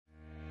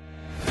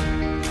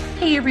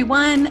Hey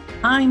everyone,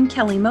 I'm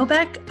Kelly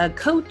Mobeck, a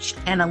coach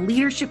and a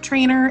leadership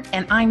trainer,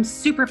 and I'm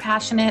super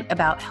passionate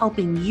about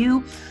helping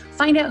you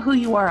find out who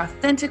you are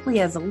authentically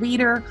as a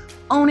leader,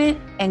 own it,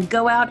 and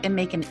go out and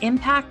make an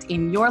impact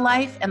in your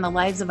life and the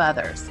lives of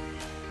others.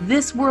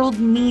 This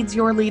world needs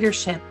your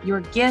leadership,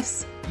 your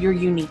gifts, your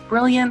unique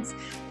brilliance,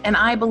 and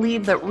I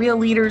believe that real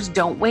leaders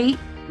don't wait,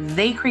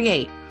 they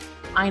create.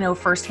 I know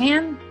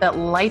firsthand that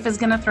life is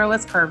going to throw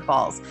us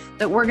curveballs,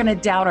 that we're going to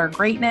doubt our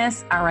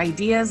greatness, our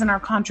ideas, and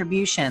our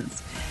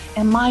contributions.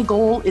 And my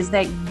goal is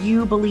that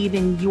you believe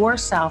in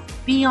yourself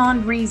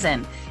beyond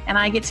reason. And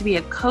I get to be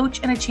a coach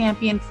and a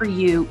champion for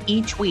you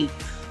each week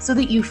so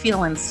that you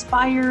feel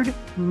inspired,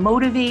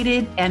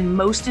 motivated, and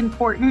most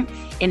important,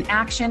 in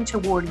action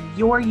toward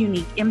your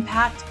unique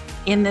impact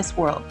in this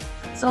world.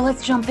 So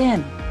let's jump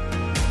in.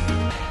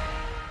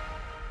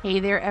 Hey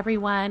there,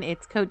 everyone.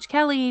 It's Coach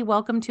Kelly.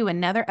 Welcome to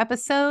another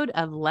episode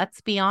of Let's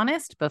Be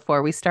Honest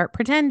Before We Start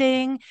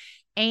Pretending.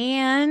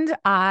 And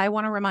I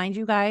want to remind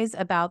you guys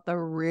about the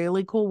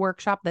really cool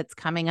workshop that's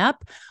coming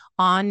up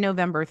on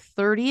November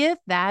 30th.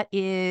 That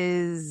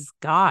is,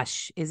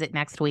 is it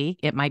next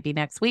week? It might be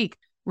next week.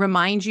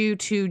 Remind you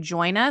to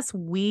join us. It's a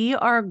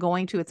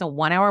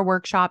 1-hour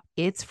workshop.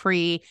 It's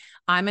free.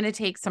 I'm going to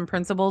take some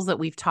principles that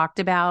we've talked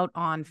about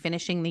on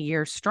finishing the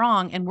year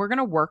strong, and we're going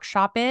to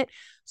workshop it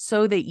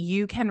so that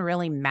you can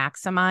really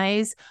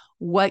maximize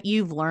what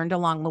you've learned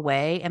along the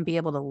way and be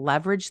able to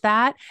leverage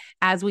that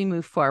as we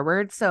move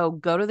forward. So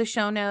go to the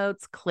show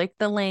notes, click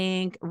the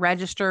link,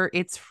 register.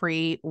 It's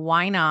free.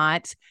 Why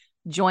not?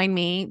 Join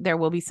me. There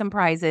will be some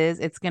prizes.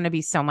 It's going to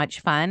be so much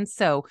fun.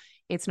 So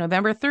it's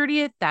November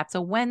 30th. That's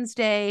a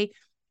Wednesday.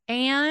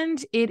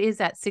 And it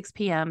is at 6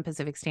 p.m.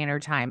 Pacific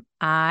Standard Time.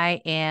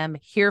 I am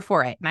here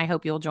for it, and I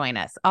hope you'll join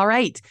us. All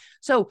right.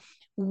 So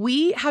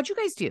how'd you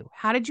guys do?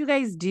 How did you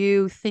guys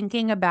do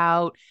thinking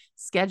about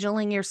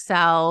scheduling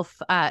yourself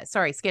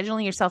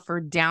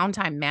for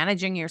downtime,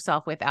 managing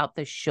yourself without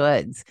the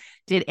shoulds?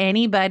 Did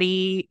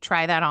anybody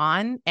try that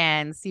on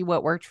and see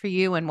what worked for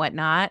you and what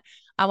not?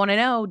 I want to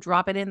know.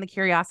 Drop it in the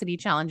curiosity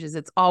challenges.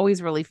 It's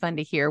always really fun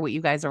to hear what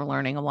you guys are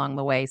learning along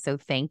the way. So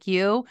thank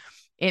you.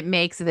 It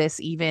makes this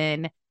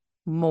even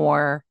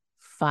more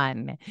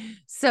fun.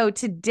 So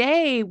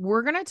today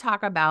we're going to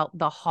talk about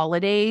the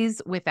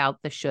holidays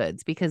without the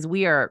shoulds, because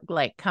we are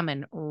like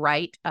coming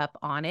right up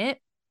on it.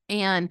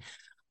 And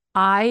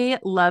I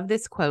love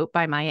this quote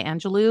by Maya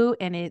Angelou,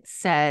 and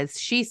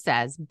she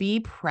says,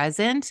 be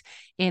present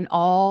in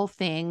all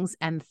things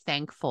and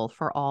thankful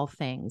for all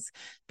things.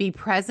 Be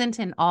present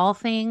in all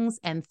things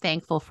and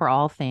thankful for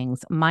all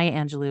things. Maya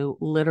Angelou,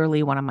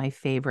 literally one of my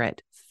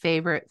favorite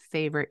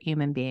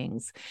human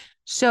beings.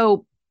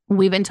 So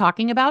we've been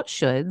talking about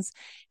shoulds,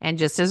 and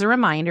just as a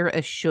reminder,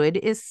 a should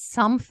is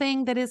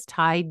something that is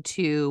tied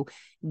to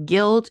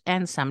guilt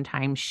and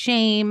sometimes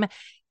shame.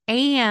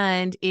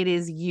 And it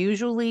is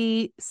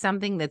usually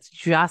something that's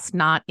just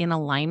not in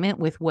alignment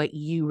with what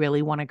you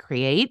really want to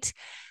create.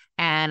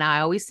 And I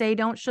always say,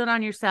 don't should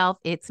on yourself.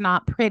 It's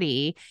not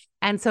pretty.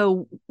 And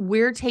so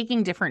we're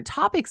taking different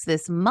topics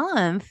this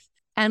month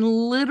and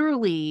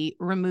literally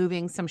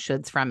removing some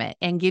shoulds from it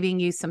and giving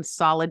you some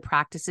solid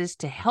practices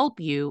to help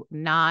you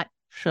not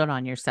should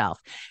on yourself.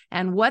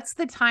 And what's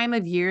the time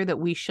of year that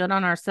we should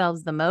on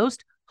ourselves the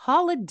most?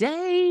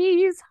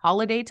 Holidays,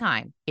 holiday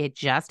time. It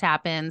just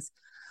happens.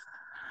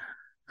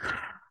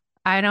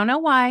 I don't know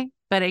why,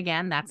 but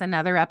again, that's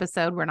another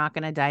episode. We're not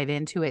going to dive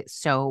into it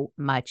so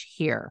much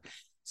here.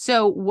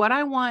 So what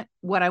I want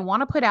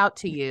to put out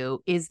to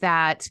you is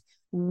that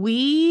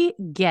we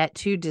get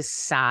to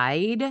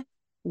decide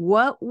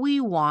what we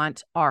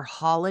want our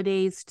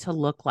holidays to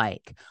look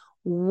like.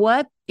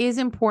 What is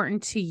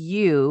important to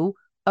you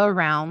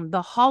around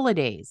the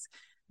holidays?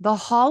 The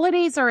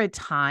holidays are a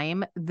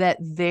time that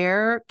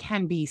there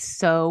can be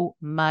so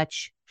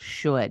much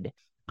should.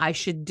 I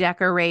should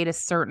decorate a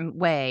certain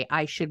way.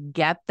 I should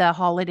get the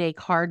holiday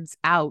cards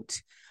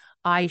out.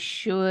 I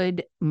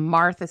should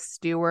Martha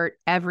Stewart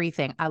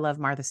everything. I love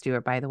Martha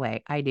Stewart, by the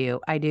way. I do.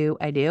 I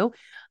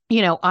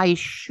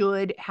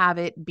should have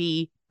it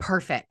be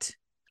perfect.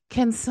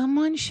 Can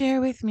someone share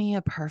with me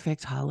a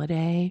perfect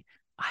holiday?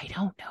 I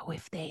don't know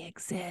if they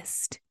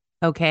exist.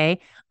 Okay.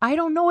 I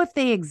don't know if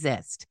they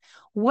exist.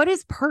 What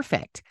is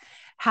perfect?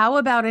 How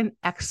about an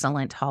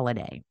excellent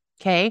holiday?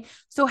 Okay.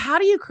 So how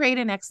do you create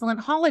an excellent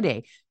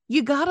holiday?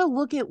 You got to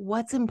look at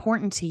what's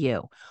important to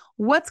you.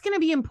 What's going to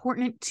be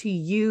important to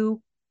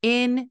you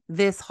in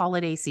this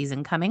holiday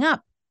season coming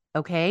up?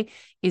 Okay.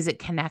 Is it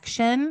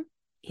connection?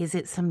 Is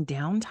it some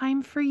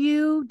downtime for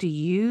you? Do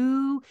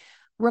you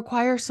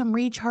require some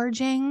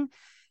recharging?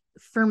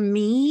 For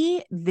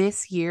me,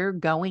 this year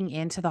going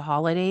into the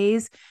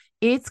holidays,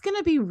 it's going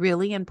to be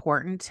really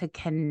important to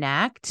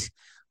connect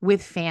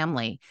with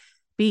family,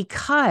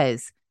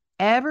 because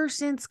ever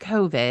since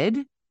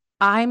COVID,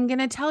 I'm going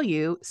to tell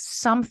you,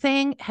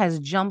 something has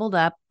jumbled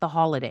up the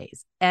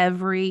holidays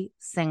every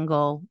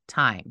single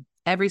time.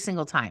 every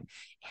single time.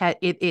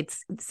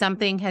 It's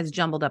something has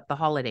jumbled up the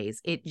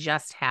holidays. It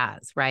just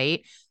has,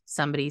 right?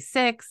 Somebody's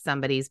sick,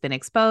 somebody's been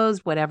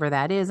exposed, whatever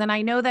that is. And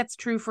I know that's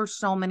true for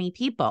so many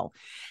people.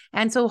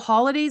 And so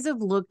holidays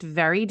have looked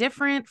very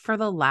different for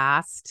the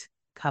last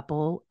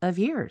couple of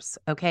years.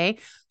 Okay.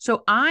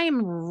 So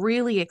I'm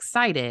really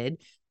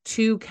excited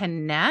to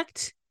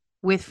connect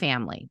with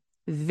family.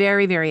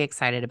 Very, very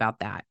excited about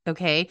that.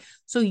 Okay.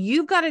 So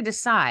you've got to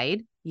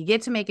decide, you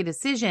get to make a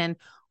decision.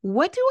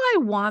 What do I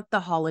want the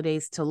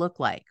holidays to look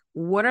like?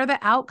 What are the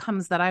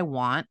outcomes that I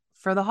want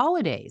for the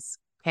holidays?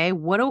 Okay.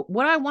 What do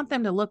I want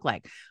them to look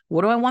like?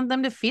 What do I want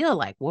them to feel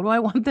like? What do I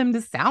want them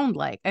to sound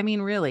like? I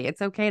mean, really,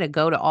 it's okay to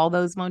go to all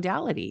those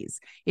modalities.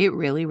 It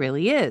really,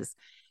 really is.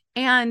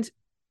 And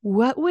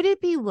what would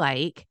it be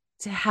like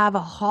to have a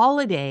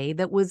holiday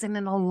that was in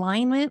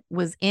alignment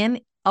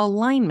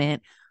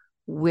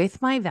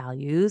with my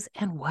values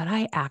and what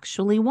I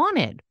actually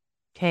wanted?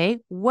 Okay.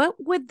 What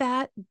would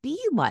that be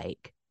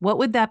like? What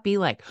would that be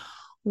like?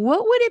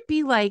 What would it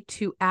be like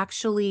to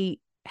actually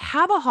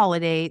have a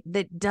holiday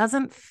that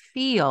doesn't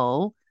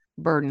feel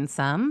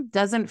burdensome,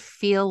 doesn't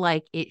feel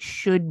like it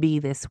should be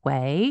this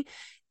way,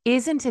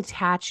 isn't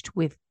attached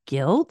with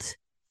guilt?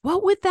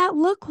 What would that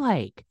look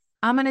like?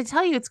 I'm going to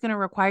tell you, it's going to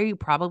require you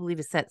probably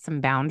to set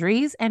some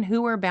boundaries. And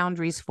who are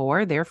boundaries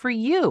for? They're for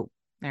you.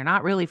 They're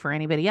not really for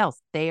anybody else.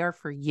 They are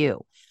for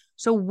you.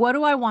 So what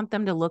do I want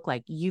them to look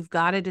like? You've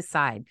got to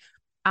decide.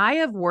 I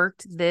have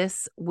worked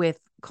this with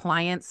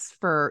clients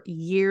for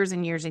years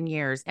and years and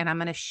years, and I'm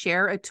going to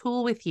share a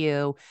tool with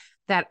you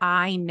that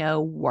I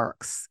know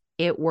works.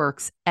 It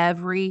works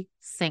every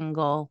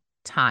single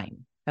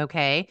time.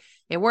 Okay.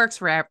 It works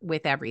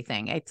with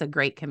everything. It's a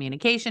great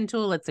communication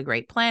tool. It's a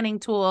great planning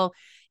tool.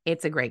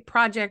 It's a great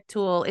project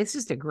tool. It's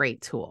just a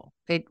great tool.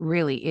 It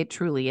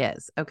truly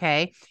is.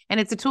 Okay. And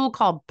it's a tool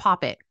called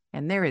Pop It.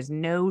 And there is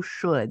no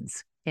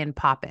shoulds in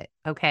Pop It.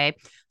 Okay.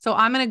 So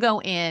I'm going to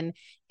go in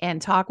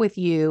and talk with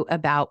you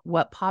about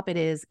what Pop It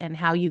is and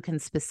how you can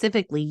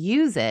specifically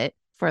use it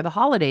for the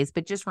holidays.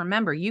 But just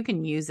remember, you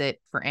can use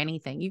it for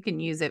anything. You can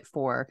use it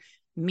for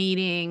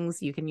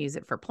meetings. You can use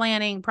it for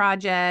planning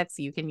projects.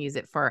 You can use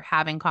it for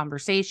having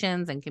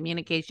conversations and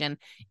communication.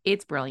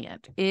 It's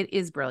brilliant. It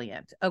is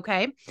brilliant.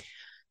 Okay.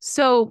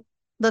 So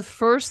the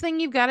first thing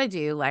you've got to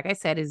do, like I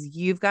said, is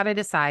you've got to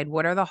decide,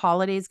 what are the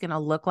holidays going to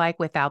look like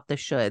without the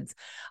shoulds.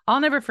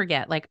 I'll never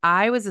forget, like,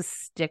 I was a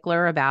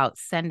stickler about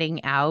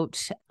sending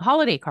out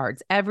holiday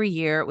cards every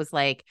year. It was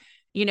like,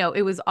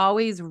 it was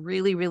always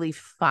really, really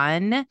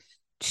fun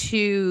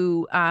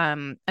to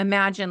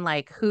imagine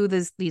like who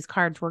these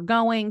cards were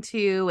going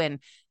to and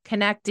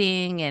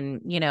connecting.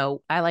 And,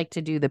 I like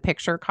to do the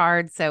picture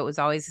cards. So it was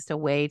always just a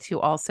way to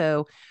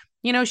also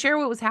share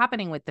what was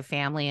happening with the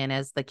family and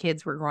as the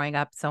kids were growing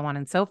up, so on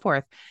and so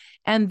forth.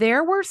 And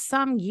there were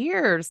some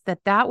years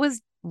that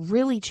was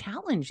really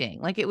challenging.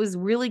 Like, it was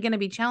really going to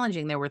be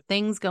challenging. There were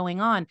things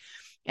going on,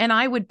 and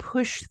I would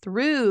push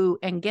through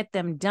and get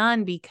them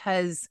done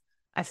because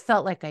I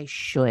felt like I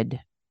should,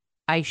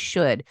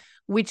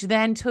 which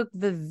then took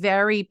the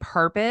very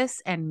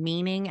purpose and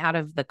meaning out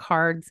of the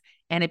cards,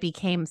 and it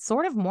became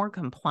sort of more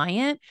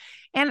compliant.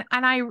 And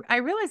I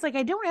realized, like,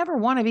 I don't ever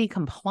want to be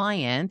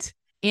compliant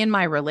in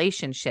my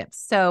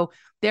relationships. So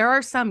there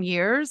are some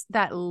years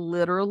that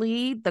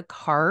literally the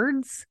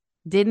cards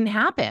didn't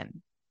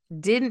happen.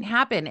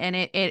 And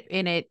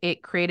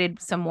it created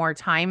some more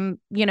time,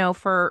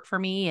 for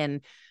me.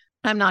 And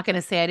I'm not going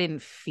to say I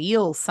didn't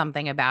feel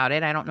something about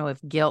it. I don't know if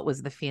guilt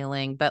was the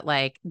feeling, but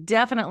like,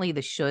 definitely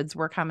the shoulds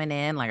were coming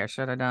in. Like, I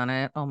should have done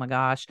it. Oh my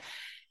gosh.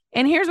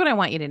 And here's what I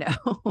want you to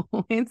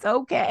know. It's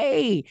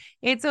okay.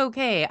 It's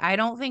okay. I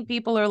don't think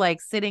people are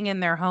like sitting in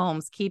their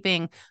homes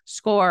keeping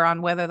score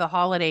on whether the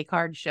holiday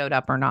card showed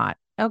up or not.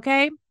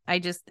 Okay. I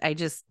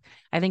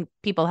think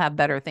people have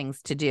better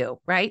things to do,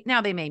 right? Now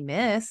they may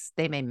miss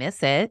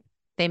it.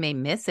 They may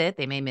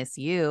miss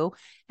you.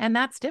 And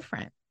that's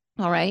different.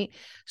 All right.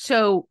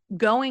 So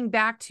going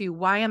back to,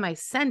 why am I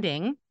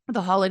sending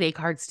the holiday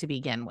cards to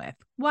begin with?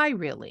 Why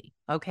really?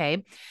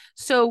 Okay.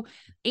 So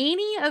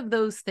any of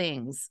those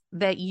things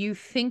that you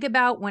think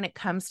about when it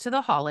comes to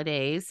the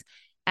holidays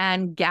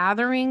and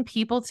gathering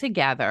people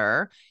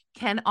together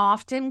can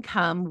often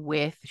come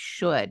with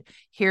should.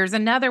 Here's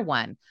another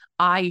one.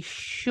 I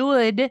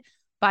should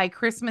buy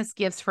Christmas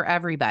gifts for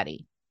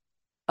everybody.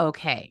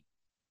 Okay.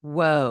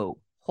 Whoa.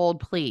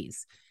 Hold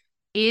please.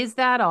 Is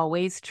that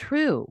always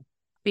true?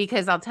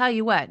 Because I'll tell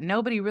you what,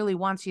 nobody really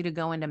wants you to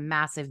go into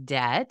massive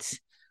debt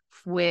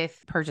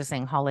with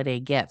purchasing holiday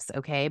gifts.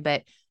 Okay.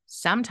 But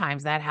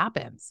sometimes that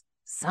happens.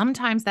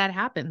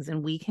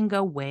 And we can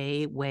go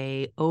way,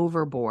 way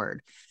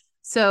overboard.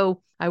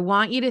 So I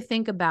want you to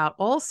think about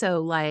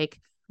also, like,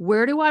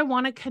 where do I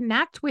want to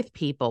connect with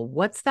people?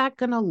 What's that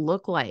going to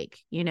look like?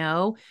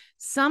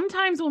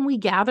 Sometimes when we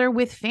gather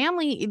with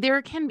family,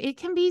 it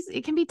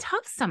can be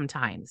tough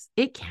sometimes.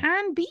 It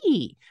can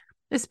be,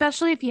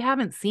 especially if you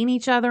haven't seen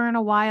each other in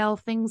a while,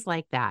 things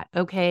like that.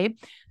 Okay.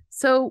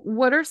 So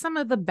what are some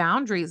of the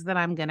boundaries that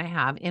I'm going to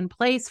have in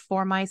place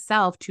for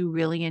myself to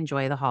really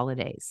enjoy the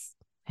holidays?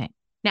 Okay.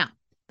 Now,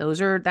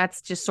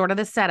 That's just sort of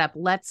the setup.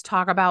 Let's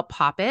talk about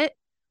pop it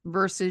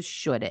versus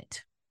should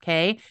it.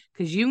 Okay.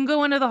 Because you can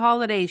go into the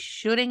holidays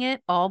shoulding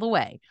it all the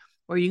way,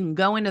 or you can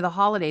go into the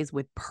holidays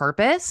with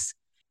purpose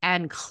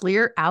and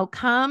clear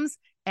outcomes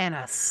and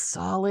a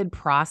solid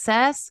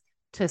process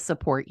to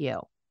support you.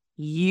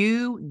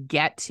 You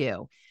get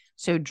to.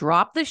 So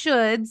drop the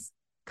shoulds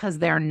because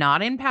they're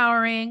not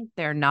empowering,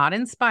 they're not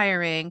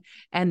inspiring,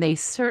 and they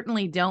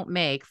certainly don't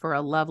make for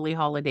a lovely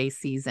holiday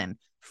season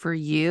for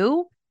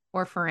you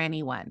or for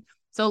anyone.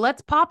 So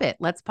let's pop it.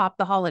 Let's pop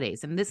the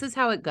holidays. And this is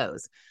how it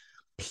goes.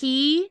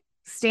 P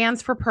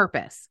stands for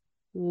purpose.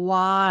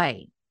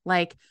 Why?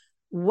 Like,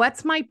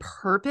 what's my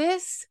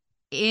purpose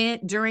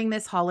during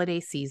this holiday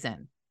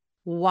season?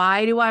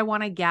 Why do I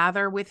want to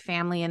gather with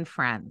family and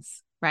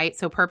friends? Right?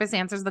 So purpose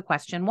answers the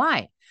question,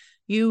 why?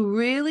 You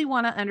really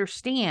want to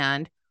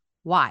understand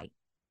why,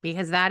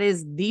 because that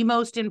is the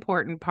most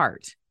important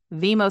part.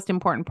 The most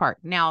important part.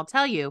 Now, I'll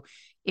tell you,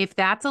 if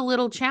that's a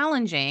little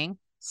challenging,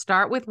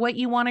 start with what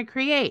you want to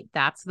create.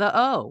 That's the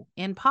O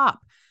in POP.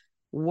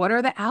 What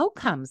are the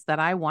outcomes that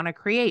I want to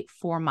create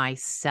for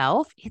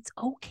myself? It's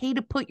okay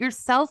to put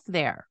yourself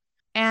there,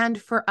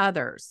 and for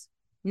others.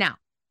 Now,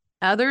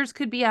 others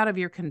could be out of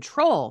your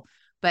control,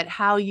 but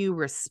how you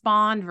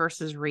respond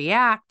versus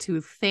react to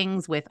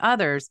things with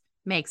others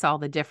makes all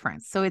the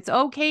difference. So it's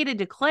okay to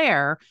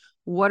declare,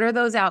 what are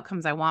those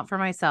outcomes I want for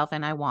myself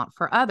and I want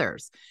for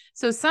others?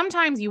 So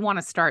sometimes you want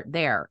to start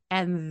there.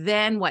 And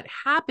then what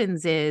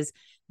happens is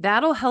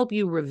that'll help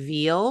you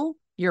reveal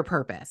your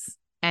purpose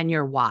and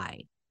your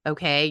why.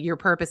 Okay. Your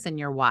purpose and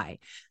your why.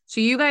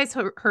 So you guys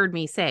heard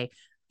me say,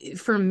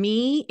 for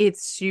me,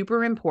 it's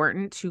super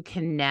important to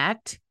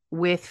connect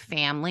with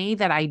family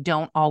that I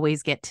don't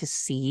always get to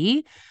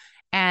see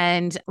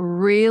and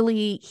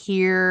really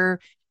hear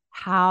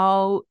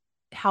how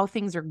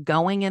things are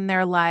going in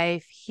their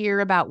life, hear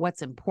about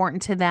what's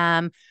important to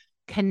them,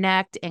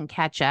 connect and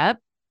catch up,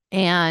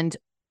 and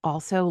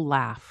also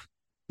laugh,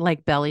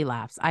 like belly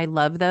laughs. I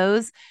love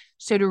those.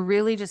 So to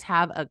really just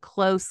have a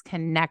close,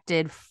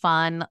 connected,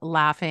 fun,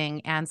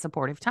 laughing, and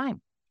supportive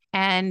time.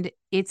 And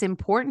it's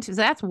important to,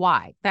 so that's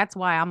why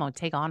I'm going to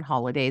take on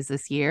holidays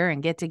this year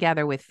and get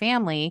together with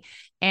family.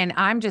 And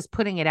I'm just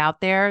putting it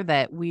out there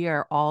that we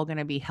are all going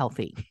to be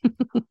healthy.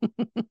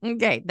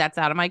 Okay. That's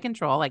out of my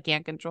control. I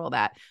can't control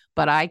that,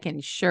 but I can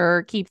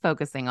sure keep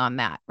focusing on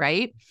that.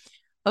 Right.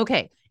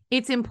 Okay.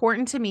 It's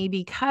important to me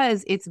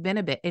because it's been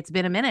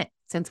a minute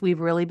since we've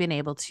really been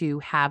able to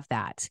have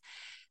that.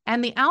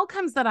 And the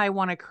outcomes that I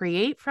want to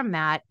create from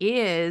that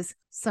is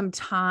some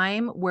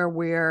time where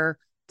we're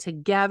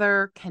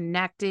together,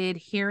 connected,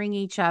 hearing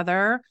each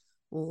other,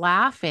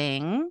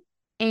 laughing,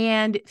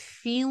 and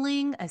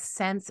feeling a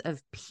sense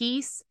of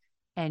peace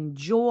and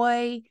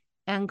joy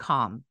and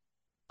calm.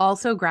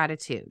 Also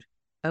gratitude,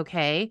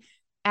 okay?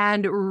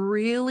 And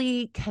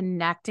really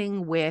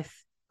connecting with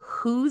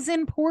who's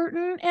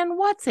important and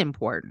what's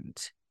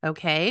important,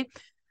 okay?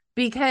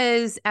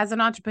 Because as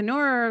an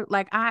entrepreneur,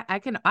 like I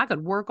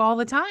could work all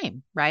the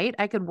time, right?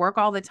 I could work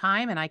all the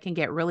time and I can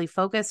get really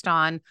focused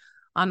on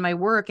my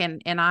work.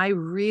 And I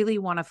really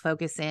want to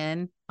focus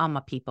in on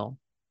my people.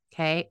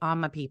 Okay.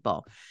 On my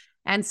people.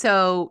 And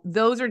so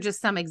those are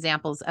just some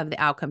examples of the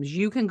outcomes.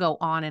 You can go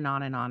on and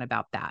on and on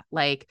about that.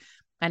 Like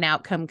an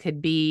outcome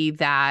could be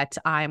that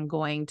I'm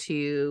going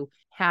to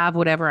have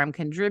whatever I'm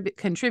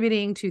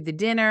contributing to the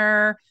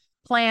dinner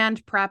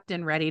planned, prepped,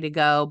 and ready to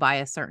go by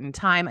a certain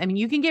time. I mean,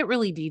 you can get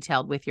really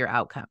detailed with your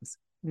outcomes,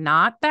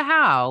 not the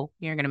how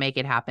you're going to make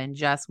it happen,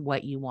 just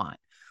what you want.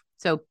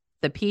 So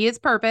the P is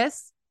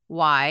purpose.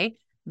 Why?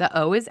 The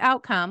O is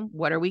outcome.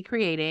 What are we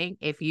creating?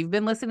 If you've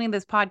been listening to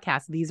this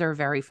podcast, these are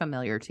very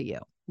familiar to you.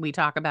 We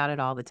talk about it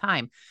all the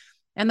time.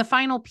 And the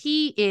final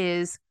P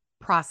is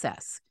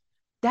process.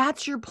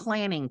 That's your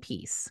planning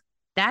piece.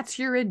 That's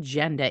your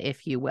agenda,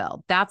 if you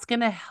will. That's going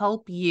to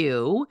help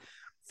you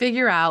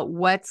figure out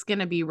what's going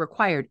to be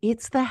required.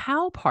 It's the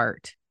how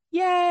part.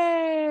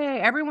 Yay!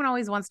 Everyone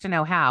always wants to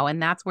know how,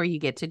 and that's where you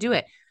get to do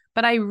it.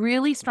 But I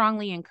really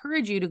strongly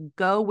encourage you to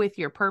go with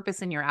your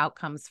purpose and your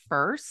outcomes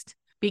first,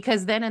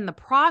 because then in the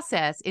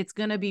process, it's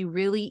going to be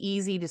really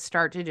easy to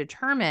start to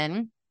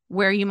determine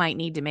where you might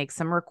need to make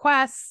some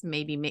requests,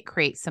 maybe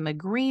create some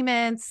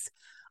agreements,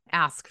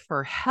 ask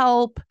for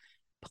help,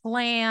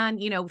 plan,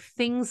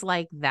 things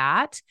like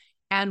that,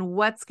 and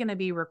what's going to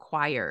be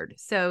required.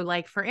 So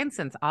like, for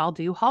instance, I'll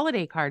do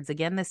holiday cards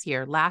again this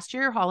year. Last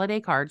year,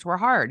 holiday cards were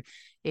hard.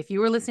 If you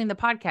were listening to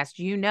the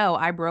podcast,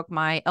 I broke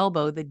my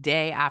elbow the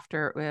day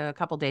after, a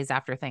couple days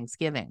after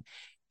Thanksgiving.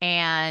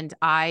 And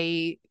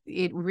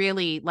it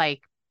really,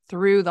 like,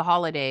 through the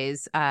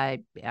holidays, I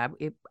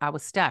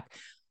was stuck.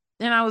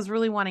 And I was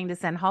really wanting to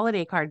send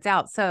holiday cards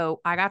out. So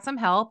I got some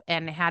help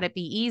and had it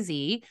be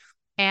easy.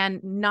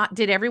 And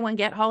did everyone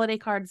get holiday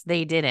cards?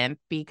 They didn't,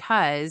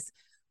 because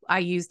I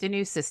used a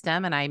new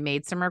system and I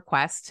made some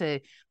requests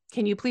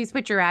can you please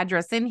put your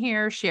address in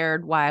here,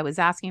 shared why I was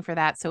asking for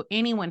that. So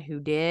anyone who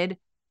did,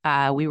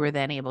 we were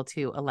then able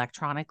to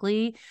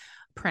electronically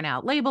print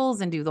out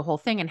labels and do the whole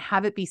thing and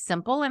have it be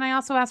simple. And I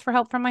also asked for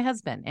help from my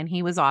husband, and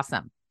he was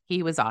awesome.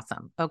 He was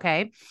awesome.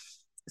 Okay.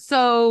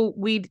 So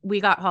we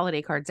got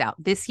holiday cards out.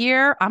 This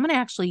year, I'm going to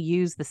actually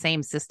use the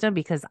same system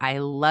because I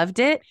loved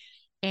it.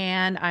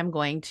 And I'm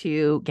going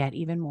to get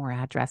even more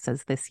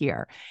addresses this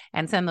year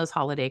and send those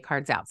holiday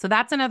cards out. So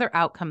that's another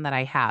outcome that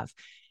I have.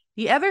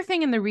 The other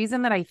thing, and the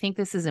reason that I think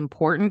this is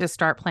important to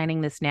start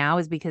planning this now,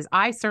 is because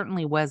I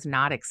certainly was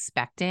not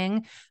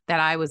expecting that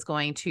I was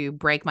going to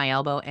break my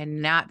elbow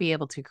and not be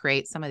able to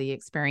create some of the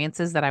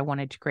experiences that I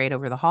wanted to create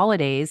over the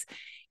holidays.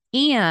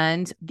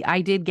 And I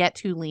did get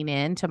to lean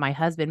in to my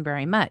husband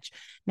very much.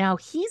 Now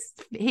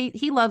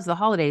he loves the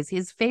holidays.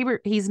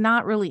 He's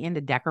not really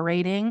into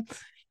decorating.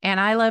 And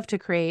I love to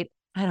create.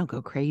 I don't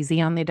go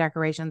crazy on the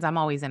decorations. I'm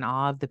always in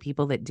awe of the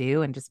people that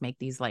do and just make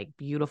these like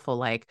beautiful,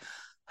 like,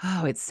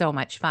 oh, it's so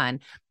much fun.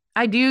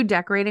 I do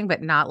decorating,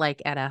 but not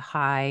like at a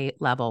high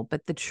level.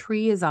 But the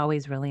tree is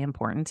always really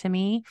important to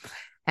me.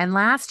 And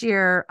last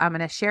year, I'm going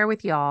to share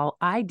with y'all,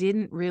 I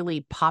didn't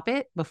really pop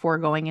it before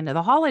going into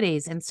the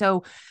holidays. And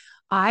so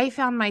I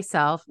found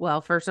myself,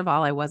 well, first of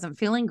all, I wasn't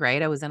feeling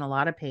great. I was in a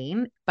lot of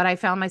pain, but I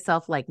found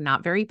myself like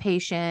not very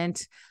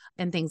patient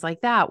and things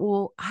like that.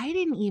 Well, I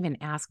didn't even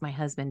ask my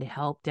husband to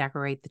help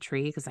decorate the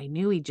tree because I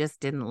knew he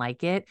just didn't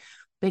like it,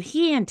 but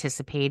he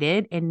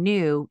anticipated and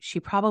knew she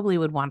probably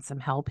would want some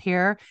help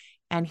here.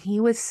 And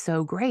he was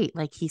so great.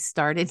 Like he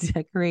started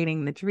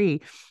decorating the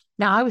tree.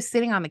 Now I was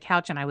sitting on the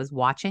couch and I was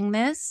watching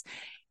this,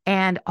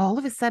 and all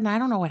of a sudden, I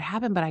don't know what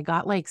happened, but I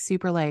got like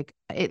super like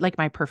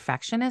my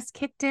perfectionist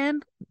kicked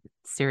in.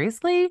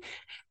 Seriously.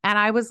 And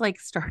I was like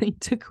starting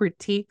to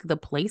critique the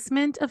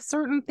placement of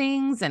certain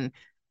things and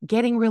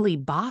getting really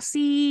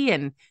bossy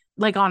and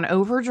like on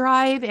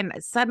overdrive. And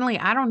suddenly,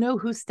 I don't know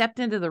who stepped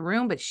into the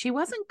room, but she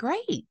wasn't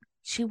great.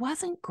 She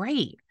wasn't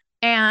great.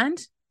 And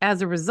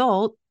as a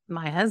result,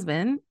 my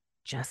husband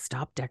just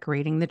stopped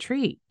decorating the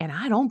tree. And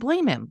I don't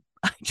blame him.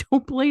 I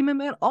don't blame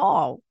him at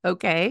all.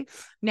 Okay.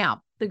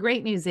 Now, the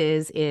great news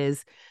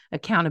is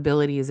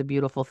accountability is a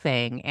beautiful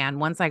thing. And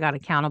once I got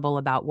accountable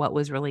about what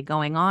was really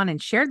going on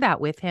and shared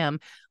that with him,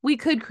 we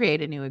could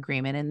create a new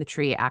agreement. And the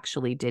tree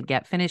actually did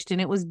get finished.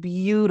 And it was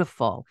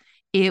beautiful.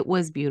 It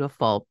was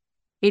beautiful.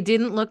 It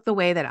didn't look the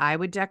way that I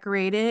would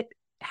decorate it.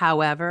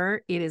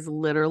 However, it is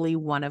literally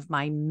one of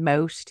my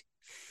most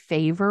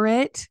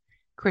favorite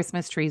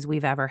Christmas trees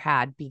we've ever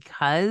had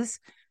because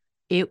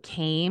it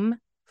came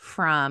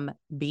from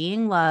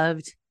being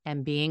loved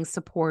and being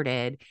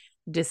supported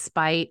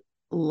despite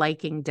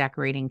liking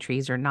decorating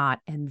trees or not.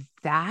 And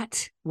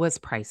that was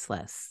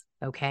priceless.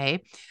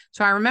 Okay.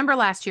 So I remember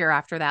last year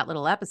after that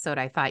little episode,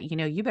 I thought,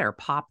 you better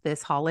pop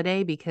this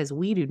holiday because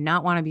we do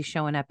not want to be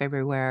showing up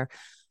everywhere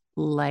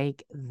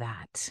like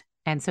that.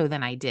 And so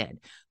then I did,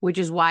 which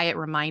is why it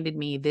reminded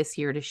me this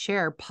year to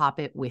share Pop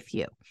It with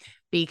you,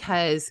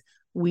 because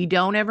we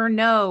don't ever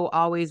know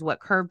always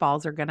what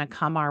curveballs are going to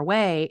come our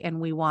way.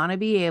 And we want to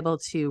be able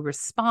to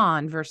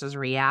respond versus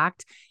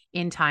react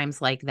in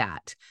times like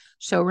that.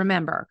 So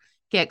remember,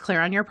 get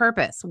clear on your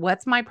purpose.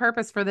 What's my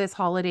purpose for this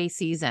holiday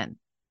season?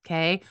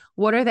 Okay.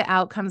 What are the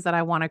outcomes that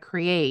I want to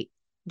create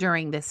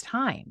during this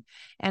time?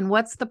 And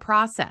what's the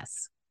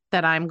process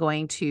that I'm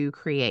going to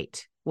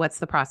create? What's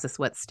the process?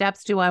 What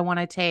steps do I want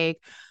to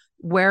take?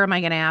 Where am I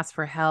going to ask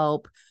for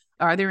help?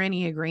 Are there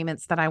any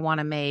agreements that I want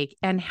to make?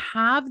 And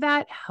have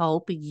that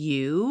help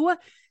you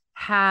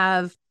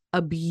have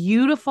a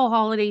beautiful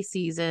holiday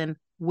season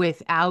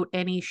without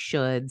any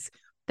shoulds,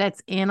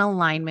 that's in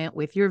alignment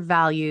with your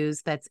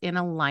values, that's in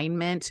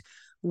alignment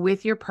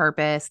with your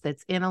purpose,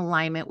 that's in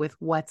alignment with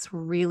what's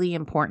really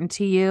important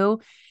to you.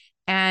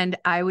 And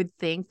I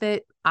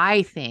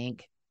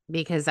think,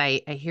 because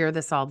I hear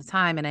this all the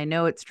time, and I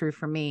know it's true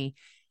for me,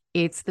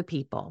 it's the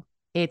people.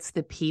 It's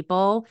the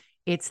people.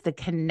 It's the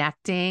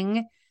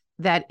connecting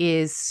that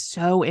is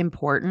so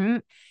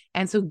important.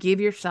 And so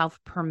give yourself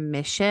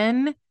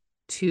permission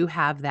to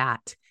have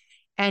that.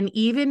 And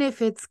even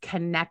if it's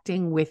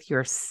connecting with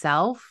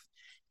yourself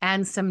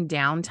and some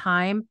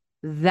downtime,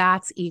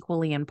 that's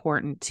equally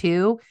important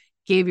too.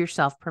 Give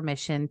yourself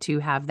permission to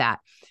have that.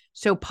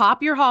 So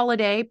pop your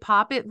holiday,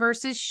 pop it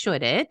versus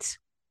should it.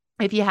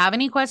 If you have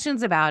any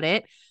questions about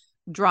it,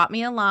 drop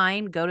me a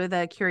line, go to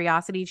the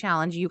Curiosity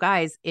Challenge. You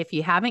guys, if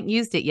you haven't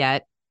used it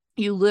yet,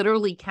 you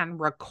literally can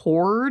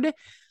record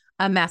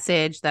a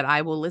message that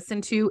I will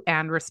listen to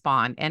and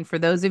respond. And for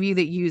those of you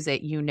that use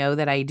it, you know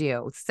that I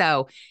do.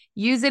 So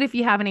use it if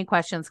you have any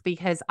questions,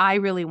 because I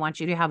really want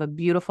you to have a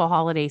beautiful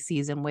holiday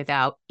season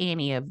without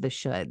any of the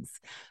shoulds.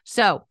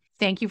 So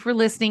thank you for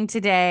listening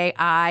today.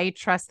 I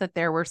trust that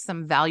there were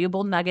some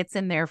valuable nuggets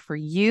in there for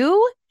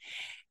you.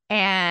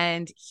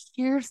 And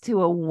here's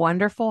to a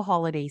wonderful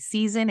holiday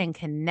season and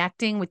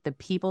connecting with the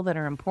people that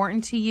are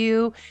important to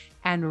you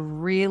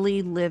and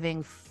really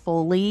living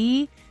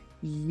fully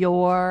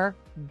your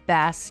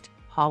best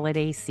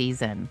holiday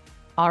season.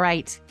 All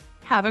right.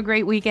 Have a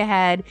great week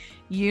ahead.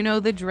 You know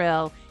the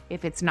drill.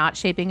 If it's not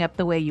shaping up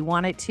the way you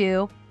want it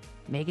to,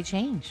 make a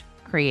change.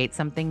 Create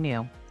something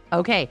new.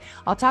 Okay.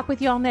 I'll talk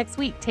with you all next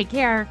week. Take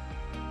care.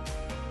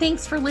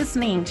 Thanks for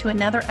listening to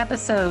another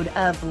episode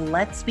of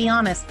Let's Be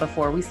Honest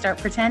Before We Start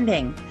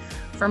Pretending.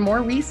 for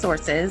more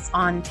resources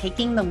on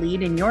taking the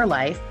lead in your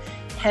life,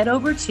 head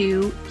over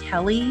to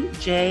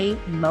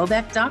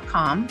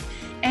kellyjmobeck.com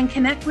and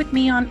connect with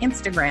me on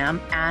Instagram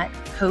at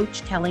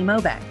Coach Kelly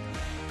Mobeck.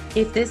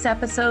 If this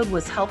episode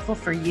was helpful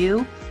for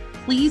you,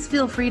 please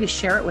feel free to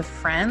share it with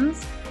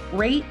friends,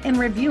 rate and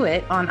review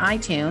it on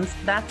iTunes.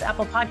 That's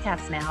Apple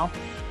Podcasts now.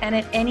 And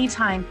at any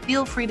time,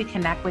 feel free to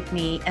connect with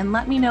me and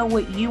let me know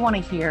what you want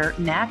to hear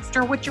next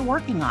or what you're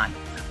working on.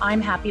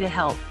 I'm happy to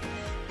help.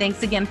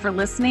 Thanks again for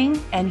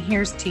listening, and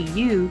here's to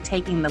you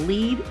taking the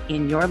lead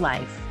in your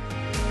life.